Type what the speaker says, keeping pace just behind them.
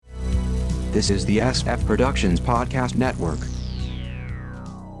This is the SF Productions Podcast Network.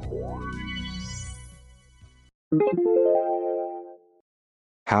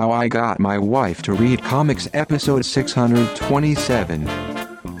 How I Got My Wife to Read Comics, episode 627.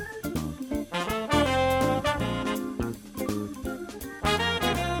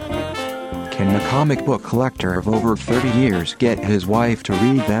 Can the comic book collector of over 30 years get his wife to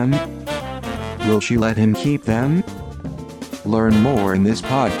read them? Will she let him keep them? Learn more in this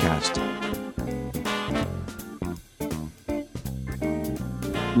podcast.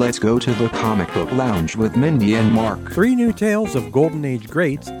 Let's go to the comic book lounge with Mindy and Mark. 3 new tales of Golden Age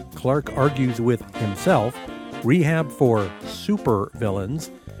greats. Clark argues with himself. Rehab for super villains.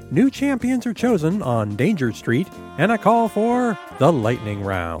 New champions are chosen on Danger Street. And a call for the lightning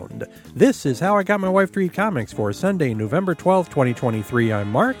round. This is How I Got My Wife to Read Comics for Sunday, November 12th, 2023.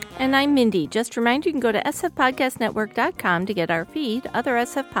 I'm Mark. And I'm Mindy. Just a reminder, you can go to sfpodcastnetwork.com to get our feed, other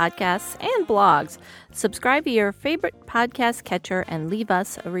SF podcasts, and blogs. Subscribe to your favorite podcast catcher and leave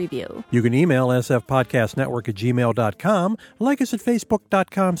us a review. You can email sfpodcastnetwork@gmail.com, like us at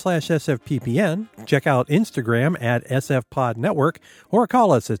facebook.com/sfppn, check out Instagram at sfpodnetwork, or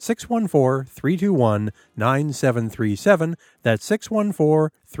call us at 614-321-9737. That's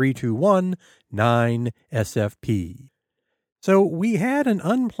 614-321-9SFP. So we had an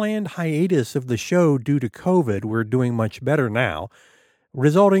unplanned hiatus of the show due to COVID. We're doing much better now,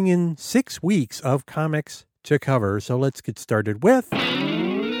 resulting in 6 weeks of comics to cover. So let's get started with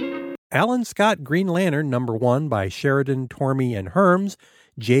Alan Scott Green Lantern #1 by Sheridan, Tormey, and Herms,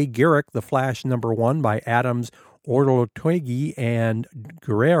 Jay Garrick The Flash #1 by Adams, Ortoltegui, and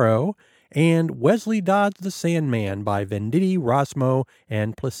Guerrero, and Wesley Dodds The Sandman by Venditti, Rossmo,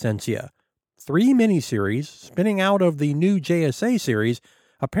 and Placencia. 3 miniseries spinning out of the new JSA series,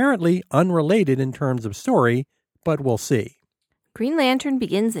 apparently unrelated in terms of story, but we'll see. Green Lantern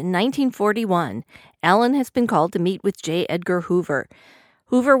begins in 1941. Alan has been called to meet with J. Edgar Hoover.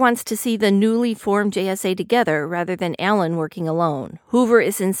 Hoover wants to see the newly formed JSA together rather than Alan working alone. Hoover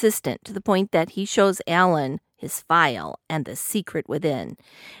is insistent to the point that he shows Alan his file and the secret within.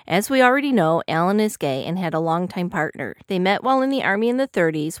 As we already know, Alan is gay and had a longtime partner. They met while in the Army in the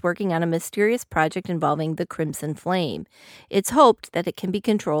 30s, working on a mysterious project involving the Crimson Flame. It's hoped that it can be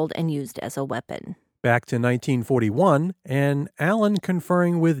controlled and used as a weapon. Back to 1941, and Alan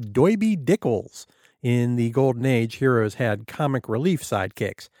conferring with Doiby Dickles. In the Golden Age, heroes had comic relief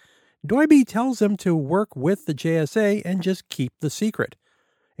sidekicks. Doiby tells them to work with the JSA and just keep the secret.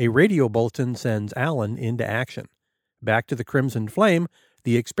 A radio bulletin sends Alan into action. Back to the Crimson Flame,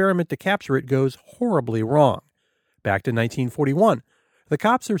 the experiment to capture it goes horribly wrong. Back to 1941, the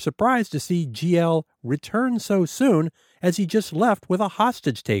cops are surprised to see GL return so soon as he just left with a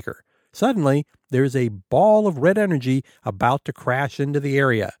hostage taker. Suddenly, there's a ball of red energy about to crash into the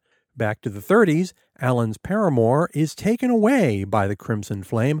area. Back to the 30s, Alan's paramour is taken away by the Crimson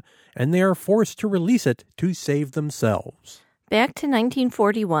Flame, and they are forced to release it to save themselves. Back to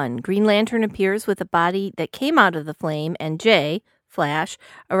 1941, Green Lantern appears with a body that came out of the flame, and Jay, Flash,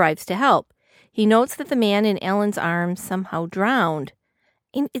 arrives to help. He notes that the man in Alan's arms somehow drowned.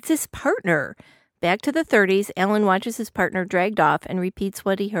 And it's his partner. Back to the 30s, Alan watches his partner dragged off and repeats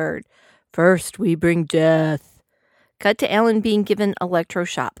what he heard. First, we bring death. Cut to Alan being given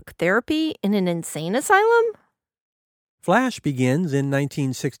electroshock therapy in an insane asylum? Flash begins in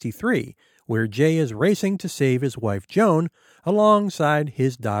 1963, where Jay is racing to save his wife Joan alongside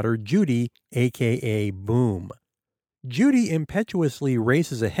his daughter Judy, a.k.a. Boom. Judy impetuously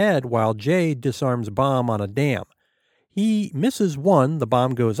races ahead while Jay disarms bomb on a dam. He misses one, the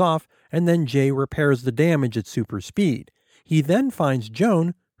bomb goes off, and then Jay repairs the damage at super speed. He then finds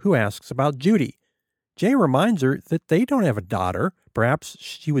Joan, who asks about Judy. Jay reminds her that they don't have a daughter. Perhaps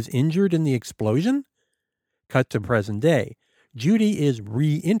she was injured in the explosion? Cut to present day. Judy is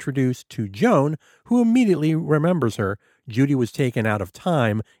reintroduced to Joan, who immediately remembers her. Judy was taken out of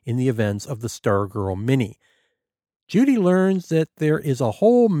time in the events of the Stargirl mini. Judy learns that there is a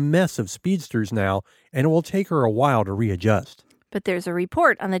whole mess of speedsters now, and it will take her a while to readjust. But there's a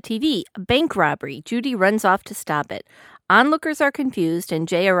report on the TV, a bank robbery. Judy runs off to stop it. Onlookers are confused, and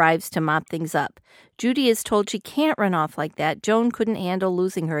Jay arrives to mop things up. Judy is told she can't run off like that. Joan couldn't handle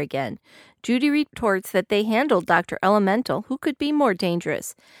losing her again. Judy retorts that they handled Dr. Elemental, who could be more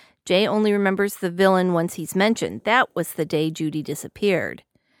dangerous. Jay only remembers the villain once he's mentioned. That was the day Judy disappeared.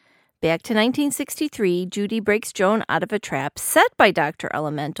 Back to 1963, Judy breaks Joan out of a trap set by Dr.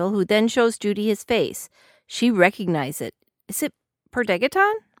 Elemental, who then shows Judy his face. She recognizes it. Is it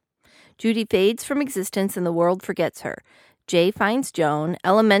Perdegaton? Judy fades from existence and the world forgets her. Jay finds Joan.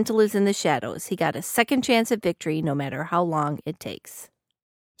 Elemental is in the shadows. He got a second chance at victory no matter how long it takes.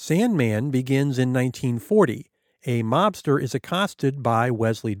 Sandman begins in 1940. A mobster is accosted by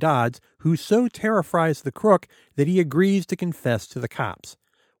Wesley Dodds, who so terrifies the crook that he agrees to confess to the cops.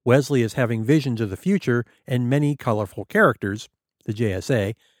 Wesley is having visions of the future and many colorful characters, the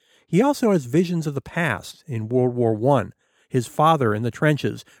JSA. He also has visions of the past in World War I, his father in the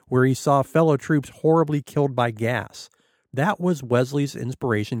trenches, where he saw fellow troops horribly killed by gas. That was Wesley's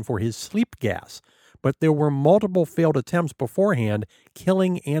inspiration for his sleep gas, but there were multiple failed attempts beforehand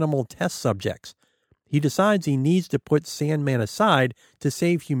killing animal test subjects. He decides he needs to put Sandman aside to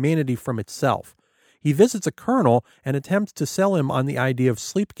save humanity from itself. He visits a colonel and attempts to sell him on the idea of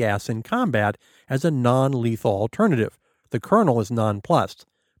sleep gas in combat as a non-lethal alternative. The colonel is nonplussed.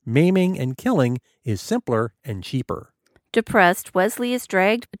 Maiming and killing is simpler and cheaper. Depressed, Wesley is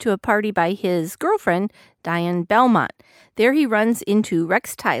dragged to a party by his girlfriend, Diane Belmont. There he runs into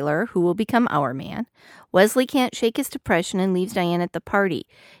Rex Tyler, who will become Our Man. Wesley can't shake his depression and leaves Diane at the party.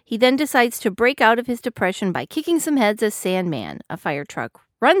 He then decides to break out of his depression by kicking some heads as Sandman. A fire truck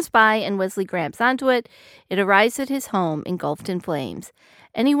runs by and Wesley grabs onto it. It arrives at his home, engulfed in flames.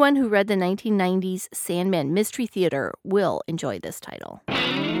 Anyone who read the 1990s Sandman Mystery Theater will enjoy this title.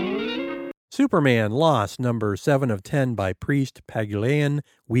 Superman Lost, number 7 of 10 by Priest, Pagulayan,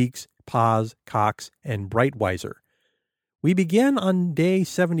 Weeks, Paz, Cox, and Breitweiser. We begin on day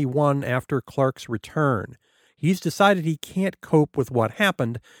 71 after Clark's return. He's decided he can't cope with what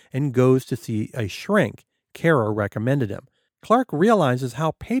happened and goes to see a shrink. Kara recommended him. Clark realizes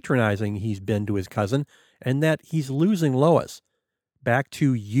how patronizing he's been to his cousin and that he's losing Lois. Back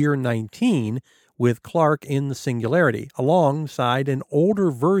to year 19 with Clark in the Singularity, alongside an older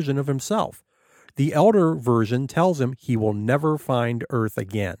version of himself. The elder version tells him he will never find Earth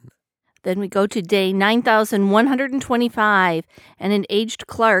again. Then we go to day 9,125, and an aged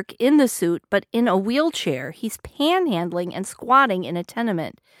Clark in the suit, but in a wheelchair. He's panhandling and squatting in a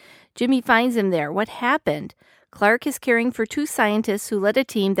tenement. Jimmy finds him there. What happened? Clark is caring for two scientists who led a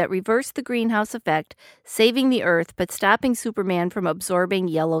team that reversed the greenhouse effect, saving the Earth but stopping Superman from absorbing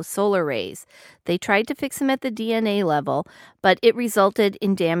yellow solar rays. They tried to fix him at the DNA level, but it resulted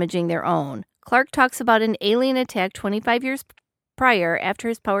in damaging their own. Clark talks about an alien attack 25 years prior after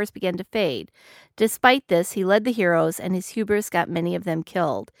his powers began to fade. Despite this, he led the heroes, and his hubris got many of them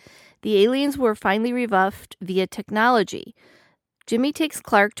killed. The aliens were finally rebuffed via technology. Jimmy takes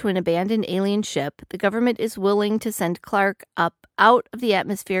Clark to an abandoned alien ship. The government is willing to send Clark up out of the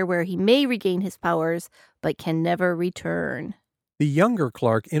atmosphere where he may regain his powers, but can never return. The younger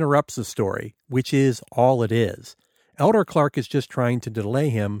Clark interrupts the story, which is all it is. Elder Clark is just trying to delay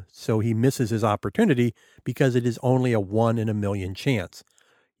him so he misses his opportunity because it is only a 1 in a million chance.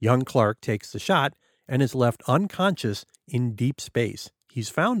 Young Clark takes the shot and is left unconscious in deep space. He's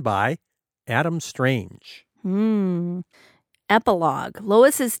found by Adam Strange. Epilogue.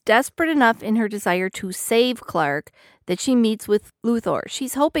 Lois is desperate enough in her desire to save Clark that she meets with Luthor.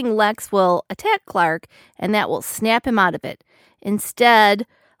 She's hoping Lex will attack Clark and that will snap him out of it. Instead,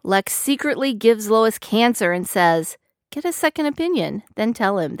 Lex secretly gives Lois cancer and says, "Get a second opinion." Then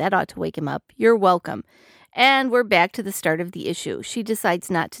tell him. That ought to wake him up. You're welcome. And we're back to the start of the issue. She decides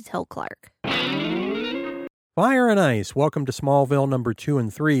not to tell Clark. Fire and Ice. Welcome to Smallville number 2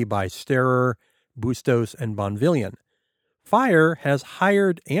 and 3 by Sterer, Bustos, and Bonvillian. Fire has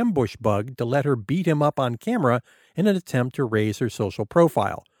hired Ambush Bug to let her beat him up on camera in an attempt to raise her social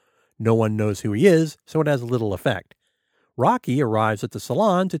profile. No one knows who he is, so it has little effect. Rocky arrives at the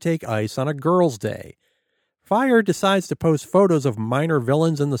salon to take Ice on a girls' day. Fire decides to post photos of minor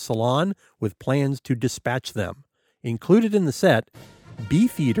villains in the salon with plans to dispatch them. Included in the set,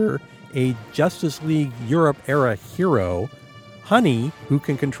 Beefeater, a Justice League Europe-era hero, Honey, who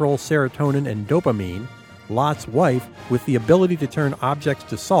can control serotonin and dopamine, Lot's wife, with the ability to turn objects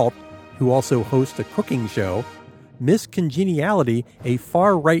to salt, who also hosts a cooking show, Miss Congeniality, a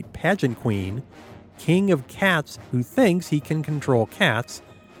far-right pageant queen, King of Cats, who thinks he can control cats,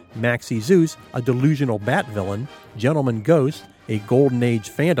 Maxie Zeus, a delusional bat villain, Gentleman Ghost, a Golden Age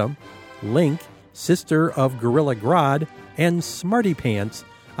phantom, Link, sister of Gorilla Grodd, and Smarty Pants,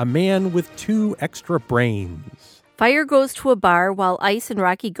 a man with 2 extra brains. Fire goes to a bar while Ice and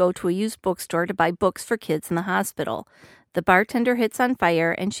Rocky go to a used bookstore to buy books for kids in the hospital. The bartender hits on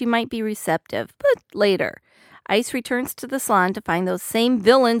Fire, and she might be receptive, but later. Ice returns to the salon to find those same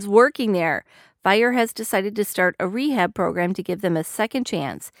villains working there. Fire has decided to start a rehab program to give them a second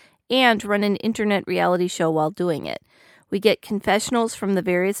chance and run an internet reality show while doing it. We get confessionals from the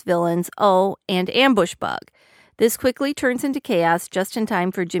various villains, and Ambush Bug. This quickly turns into chaos just in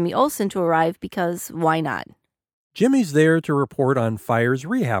time for Jimmy Olsen to arrive because why not? Jimmy's there to report on Fire's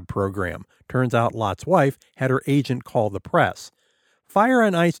rehab program. Turns out Lot's wife had her agent call the press. Fire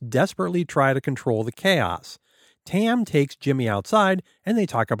and Ice desperately try to control the chaos. Tam takes Jimmy outside, and they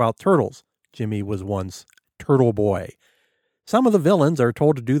talk about turtles. Jimmy was once Turtle Boy. Some of the villains are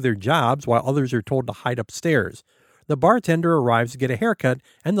told to do their jobs, while others are told to hide upstairs. The bartender arrives to get a haircut,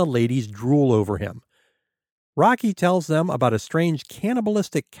 and the ladies drool over him. Rocky tells them about a strange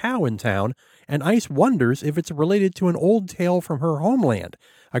cannibalistic cow in town, and Ice wonders if it's related to an old tale from her homeland,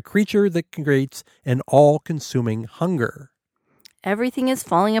 a creature that creates an all-consuming hunger. Everything is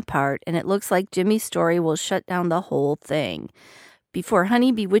falling apart, and it looks like Jimmy's story will shut down the whole thing. Before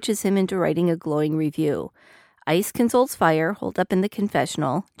Honey bewitches him into writing a glowing review. Ice consoles Fire, holed up in the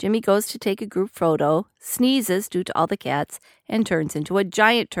confessional. Jimmy goes to take a group photo, sneezes due to all the cats, and turns into a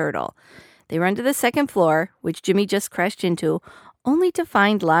giant turtle. They run to the second floor, which Jimmy just crashed into, only to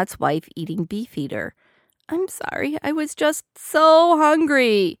find Lot's wife eating Beefeater. I'm sorry, I was just so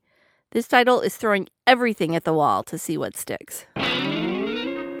hungry. This title is throwing everything at the wall to see what sticks.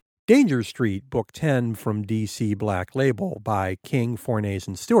 Danger Street, Book 10 from DC Black Label by King, Fornés,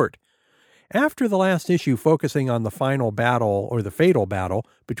 and Stewart. After the last issue focusing on the final battle, or the fatal battle,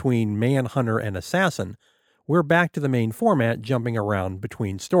 between Manhunter and Assassin, we're back to the main format, jumping around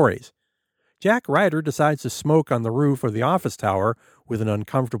between stories. Jack Ryder decides to smoke on the roof of the office tower with an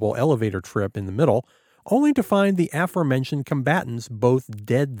uncomfortable elevator trip in the middle, only to find the aforementioned combatants both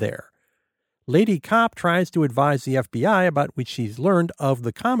dead there. Lady Cop tries to advise the FBI about what she's learned of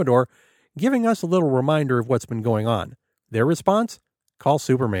the Commodore, giving us a little reminder of what's been going on. Their response? Call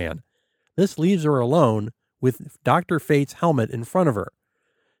Superman. This leaves her alone with Dr. Fate's helmet in front of her.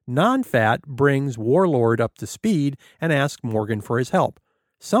 Non-Fat brings Warlord up to speed and asks Morgan for his help.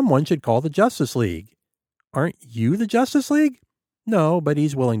 Someone should call the Justice League. Aren't you the Justice League? No, but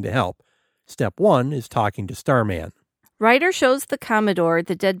he's willing to help. Step 1 is talking to Starman. Ryder shows the Commodore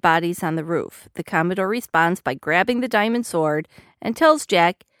the dead bodies on the roof. The Commodore responds by grabbing the diamond sword and tells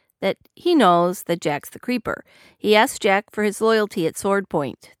Jack that he knows that Jack's the Creeper. He asks Jack for his loyalty at sword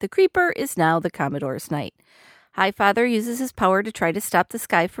point. The Creeper is now the Commodore's knight. Highfather uses his power to try to stop the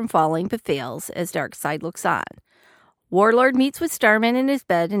sky from falling, but fails as Darkseid looks on. Warlord meets with Starman in his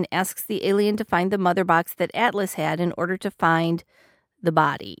bed and asks the alien to find the mother box that Atlas had in order to find the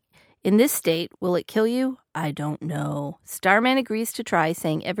body. In this state, will it kill you? I don't know. Starman agrees to try,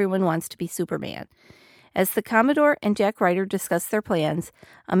 saying everyone wants to be Superman. As the Commodore and Jack Ryder discuss their plans,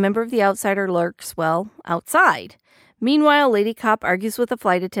 a member of the Outsider lurks, outside. Meanwhile, Lady Cop argues with a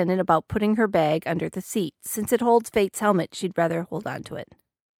flight attendant about putting her bag under the seat. Since it holds Fate's helmet, she'd rather hold on to it.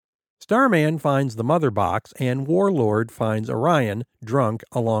 Starman finds the mother box, and Warlord finds Orion, drunk,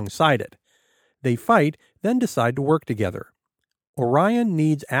 alongside it. They fight, then decide to work together. Orion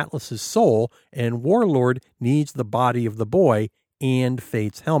needs Atlas's soul, and Warlord needs the body of the boy and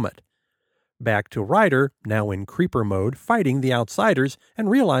Fate's helmet. Back to Ryder, now in Creeper mode, fighting the Outsiders and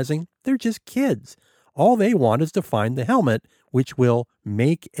realizing they're just kids. All they want is to find the helmet, which will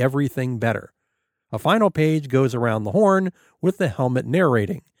make everything better. A final page goes around the horn with the helmet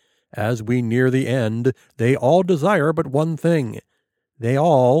narrating. As we near the end, they all desire but one thing. They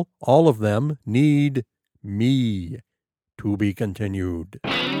all of them, need me. To be continued.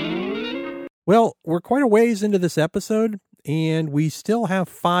 Well, we're quite a ways into this episode, and we still have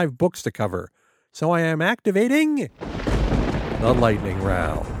 5 books to cover. So I am activating the lightning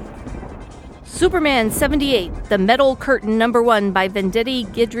round. Superman 78, The Metal Curtain #1 by Venditti,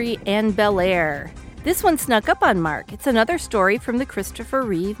 Guidry, and Belair. This one snuck up on Mark. It's another story from the Christopher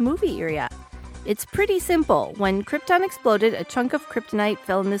Reeve movie era. It's pretty simple. When Krypton exploded, a chunk of kryptonite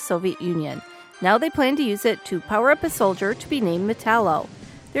fell in the Soviet Union. Now they plan to use it to power up a soldier to be named Metallo.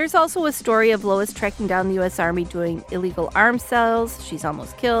 There's also a story of Lois tracking down the U.S. Army doing illegal arms sales. She's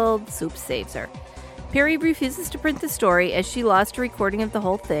almost killed. Soup saves her. Perry refuses to print the story as she lost a recording of the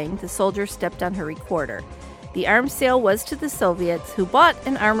whole thing. The soldier stepped on her recorder. The arms sale was to the Soviets, who bought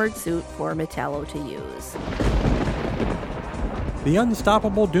an armored suit for Metallo to use. The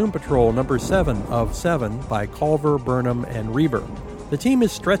Unstoppable Doom Patrol #7 of 7 by Culver, Burnham, and Reber. The team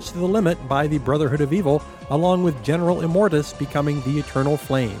is stretched to the limit by the Brotherhood of Evil, along with General Immortus becoming the Eternal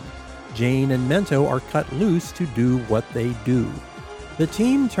Flame. Jane and Mento are cut loose to do what they do. The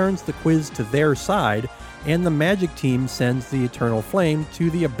team turns the quiz to their side, and the Magic team sends the Eternal Flame to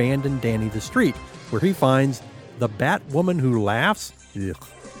the abandoned Danny the Street, where he finds the Batwoman who laughs. Ugh.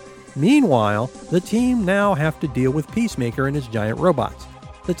 Meanwhile, the team now have to deal with Peacemaker and his giant robots.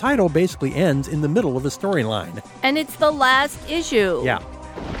 The title basically ends in the middle of a storyline. And it's the last issue. Yeah.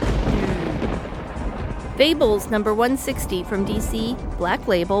 Fables #160 from DC, Black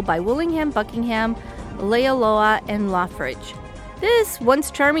Label by Willingham, Buckingham, Lealoa, and Lothridge. This once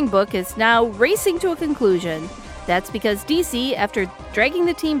charming book is now racing to a conclusion. That's because DC, after dragging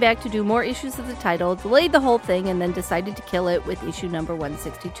the team back to do more issues of the title, delayed the whole thing and then decided to kill it with issue number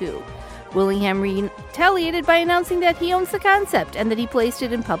 162. Willingham retaliated by announcing that he owns the concept and that he placed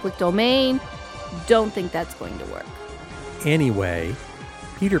it in public domain. Don't think that's going to work. Anyway,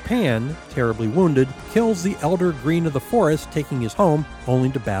 Peter Pan, terribly wounded, kills the Elder Green of the Forest, taking his home only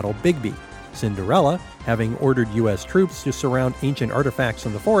to battle Bigby. Cinderella, having ordered U.S. troops to surround ancient artifacts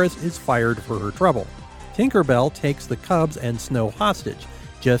in the forest, is fired for her trouble. Tinkerbell takes the cubs and Snow hostage.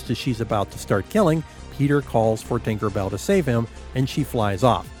 Just as she's about to start killing, Peter calls for Tinkerbell to save him, and she flies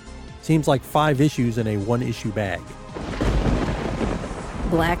off. Seems like 5 issues in a 1-issue bag.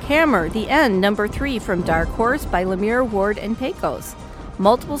 Black Hammer, The End, number 3 from Dark Horse by Lemire, Ward, and Pecos.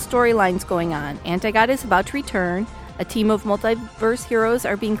 Multiple storylines going on. Anti-God is about to return. A team of multiverse heroes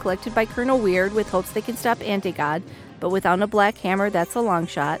are being collected by Colonel Weird with hopes they can stop Anti-God, but without a Black Hammer, that's a long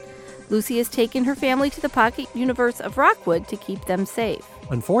shot. Lucy has taken her family to the pocket universe of Rockwood to keep them safe.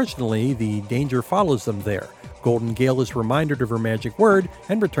 Unfortunately, the danger follows them there. Golden Gale is reminded of her magic word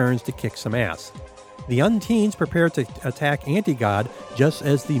and returns to kick some ass. The Unteens prepare to attack Anti-God just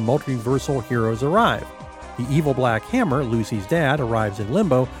as the multiversal heroes arrive. The evil Black Hammer, Lucy's dad, arrives in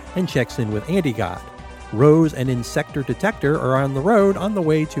Limbo and checks in with Anti-God. Rose and Insector Detector are on the road on the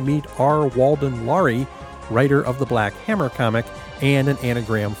way to meet R. Walden Laurie, writer of the Black Hammer comic and an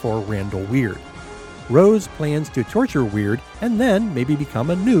anagram for Randall Weird. Rose plans to torture Weird and then maybe become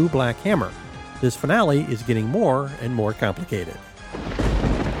a new Black Hammer. This finale is getting more and more complicated.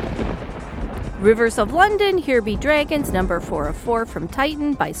 Rivers of London, Here Be Dragons, number 4 of 4 from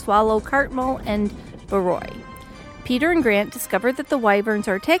Titan by Swallow, Cartmel, and Baroy. Peter and Grant discover that the Wyverns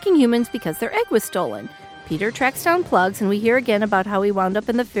are attacking humans because their egg was stolen. Peter tracks down Plugs, and we hear again about how he wound up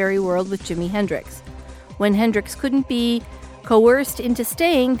in the fairy world with Jimi Hendrix. When Hendrix couldn't be coerced into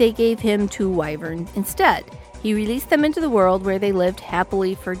staying, they gave him 2 wyverns instead. He released them into the world where they lived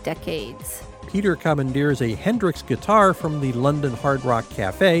happily for decades. Peter commandeers a Hendrix guitar from the London Hard Rock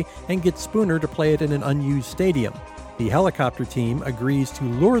Cafe and gets Spooner to play it in an unused stadium. The helicopter team agrees to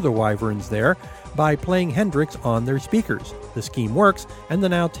lure the wyverns there by playing Hendrix on their speakers. The scheme works, and the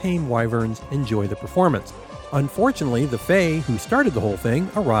now tame wyverns enjoy the performance. Unfortunately, the Fae, who started the whole thing,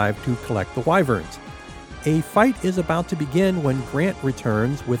 arrive to collect the wyverns. A fight is about to begin when Grant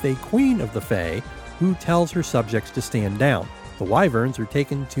returns with a Queen of the Fae, who tells her subjects to stand down. The wyverns are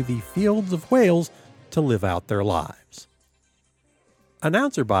taken to the fields of Wales to live out their lives.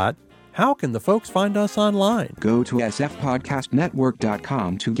 AnnouncerBot, how can the folks find us online? Go to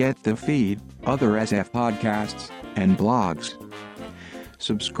sfpodcastnetwork.com to get the feed, other SF podcasts, and blogs.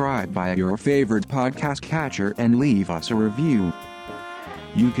 Subscribe via your favorite podcast catcher and leave us a review.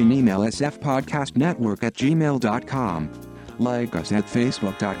 You can email sfpodcastnetwork@gmail.com. Like us at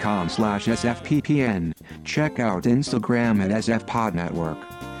facebook.com/sfppn. Check out Instagram at sfpodnetwork.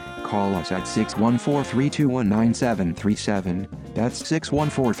 Call us at 614-321-9737. That's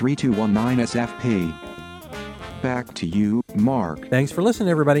 614-321-9SFP. Back to you, Mark. Thanks for listening,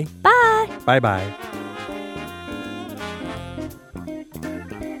 everybody. Bye! Bye-bye.